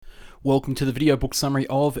Welcome to the video book summary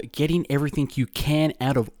of Getting Everything You Can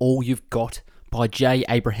Out of All You've Got by Jay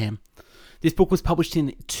Abraham. This book was published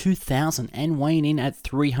in 2000 and weighing in at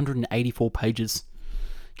 384 pages.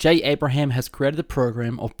 Jay Abraham has created a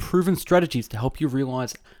program of proven strategies to help you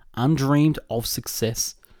realize undreamed of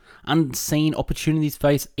success. Unseen opportunities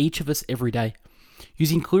face each of us every day.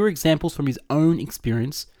 Using clear examples from his own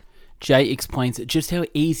experience, Jay explains just how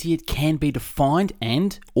easy it can be to find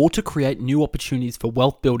or to create new opportunities for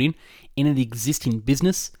wealth building in an existing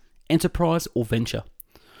business, enterprise, or venture.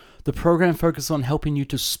 The program focuses on helping you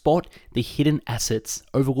to spot the hidden assets,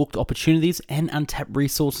 overlooked opportunities, and untapped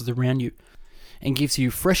resources around you, and gives you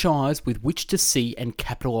fresh eyes with which to see and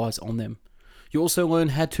capitalize on them. You also learn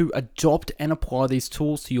how to adopt and apply these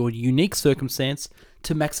tools to your unique circumstance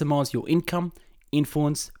to maximize your income,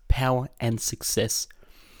 influence, power, and success.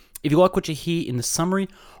 If you like what you hear in the summary,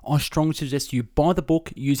 I strongly suggest you buy the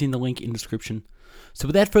book using the link in the description. So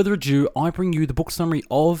without further ado, I bring you the book summary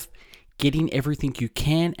of Getting Everything You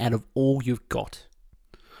Can Out of All You've Got.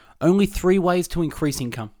 Only 3 ways to increase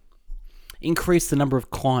income. Increase the number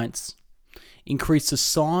of clients. Increase the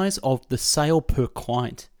size of the sale per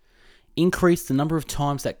client. Increase the number of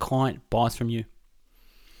times that client buys from you.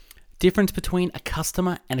 Difference between a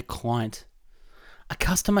customer and a client. A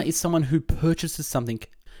customer is someone who purchases something.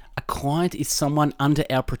 A client is someone under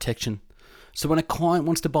our protection. So when a client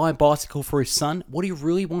wants to buy a bicycle for his son, what he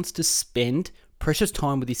really wants to spend precious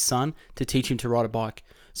time with his son to teach him to ride a bike.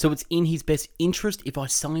 So it's in his best interest if I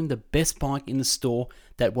sell him the best bike in the store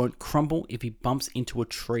that won't crumble if he bumps into a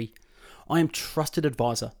tree. I am trusted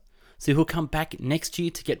advisor, so he'll come back next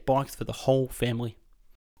year to get bikes for the whole family.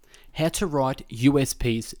 How to write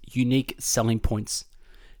USPs, unique selling points.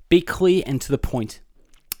 Be clear and to the point.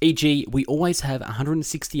 E.g., we always have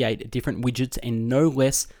 168 different widgets and no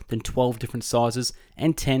less than 12 different sizes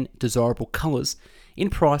and 10 desirable colors in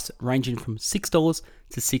price ranging from $6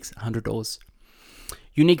 to $600.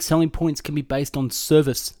 Unique selling points can be based on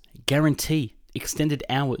service, guarantee, extended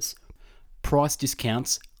hours, price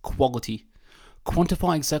discounts, quality.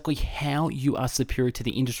 Quantify exactly how you are superior to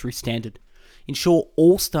the industry standard. Ensure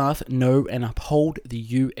all staff know and uphold the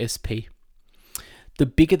USP. The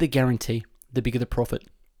bigger the guarantee, the bigger the profit.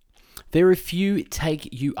 Very few take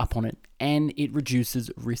you up on it, and it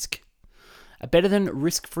reduces risk. A better than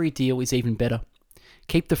risk-free deal is even better.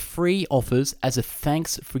 Keep the free offers as a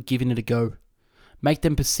thanks for giving it a go. Make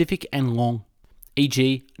them specific and long,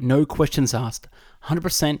 e.g., no questions asked,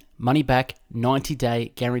 100% money back,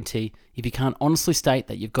 90-day guarantee if you can't honestly state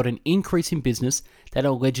that you've got an increase in business that are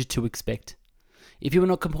alleged to expect. If you are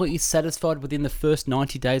not completely satisfied within the first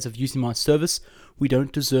 90 days of using my service, we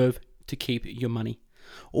don't deserve to keep your money.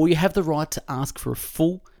 Or you have the right to ask for a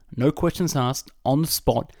full, no questions asked, on the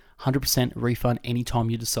spot, 100% refund anytime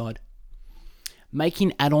you decide.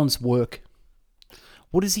 Making add-ons work.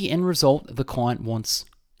 What is the end result the client wants?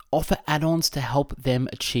 Offer add-ons to help them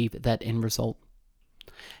achieve that end result.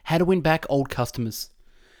 How to win back old customers.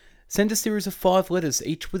 Send a series of 5 letters,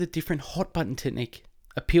 each with a different hot button technique.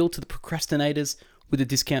 Appeal to the procrastinators with a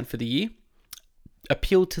discount for the year.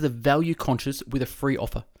 Appeal to the value conscious with a free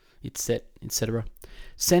offer, etc.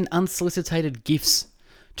 Send unsolicited gifts.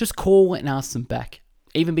 Just call and ask them back.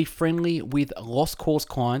 Even be friendly with lost cause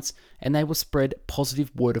clients and they will spread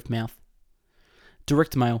positive word of mouth.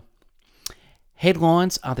 Direct mail.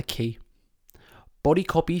 Headlines are the key. Body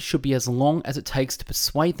copy should be as long as it takes to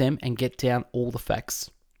persuade them and get down all the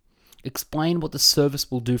facts. Explain what the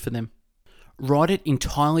service will do for them. Write it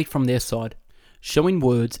entirely from their side, showing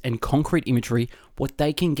words and concrete imagery what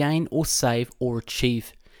they can gain or save or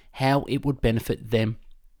achieve, how it would benefit them.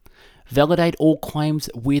 Validate all claims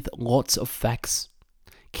with lots of facts.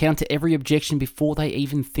 Counter every objection before they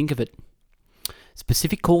even think of it.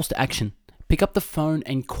 Specific calls to action. Pick up the phone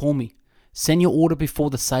and call me. Send your order before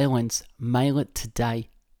the sale ends. Mail it today.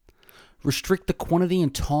 Restrict the quantity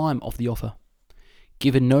and time of the offer.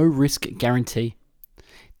 Give a no-risk guarantee.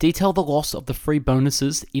 Detail the loss of the free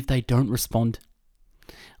bonuses if they don't respond.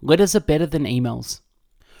 Letters are better than emails.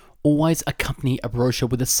 Always accompany a brochure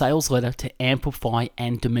with a sales letter to amplify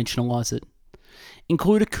and dimensionalize it.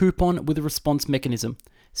 Include a coupon with a response mechanism.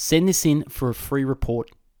 Send this in for a free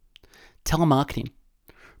report. Telemarketing.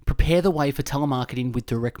 Prepare the way for telemarketing with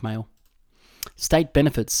direct mail. State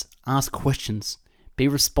benefits. Ask questions. Be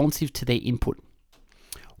responsive to their input.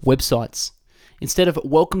 Websites. Instead of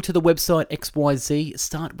welcome to the website XYZ,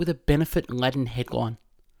 start with a benefit-laden headline.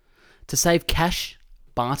 To save cash,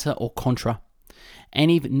 barter or contra. And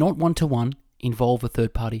if not one-to-one, involve a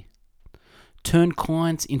third party. Turn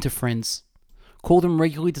clients into friends. Call them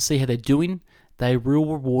regularly to see how they're doing. They will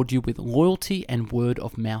reward you with loyalty and word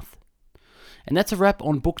of mouth. And that's a wrap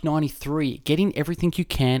on book 93, Getting Everything You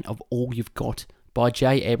Can of All You've Got by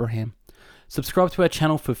Jay Abraham. Subscribe to our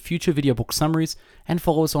channel for future video book summaries and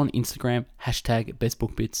follow us on Instagram,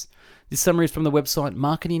 #BestBookBits. This summary is from the website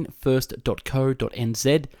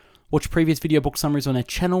marketingfirst.co.nz. Watch previous video book summaries on our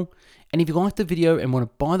channel, and if you like the video and want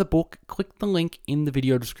to buy the book, click the link in the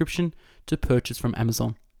video description to purchase from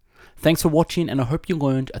Amazon. Thanks for watching, and I hope you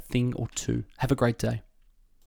learned a thing or two. Have a great day.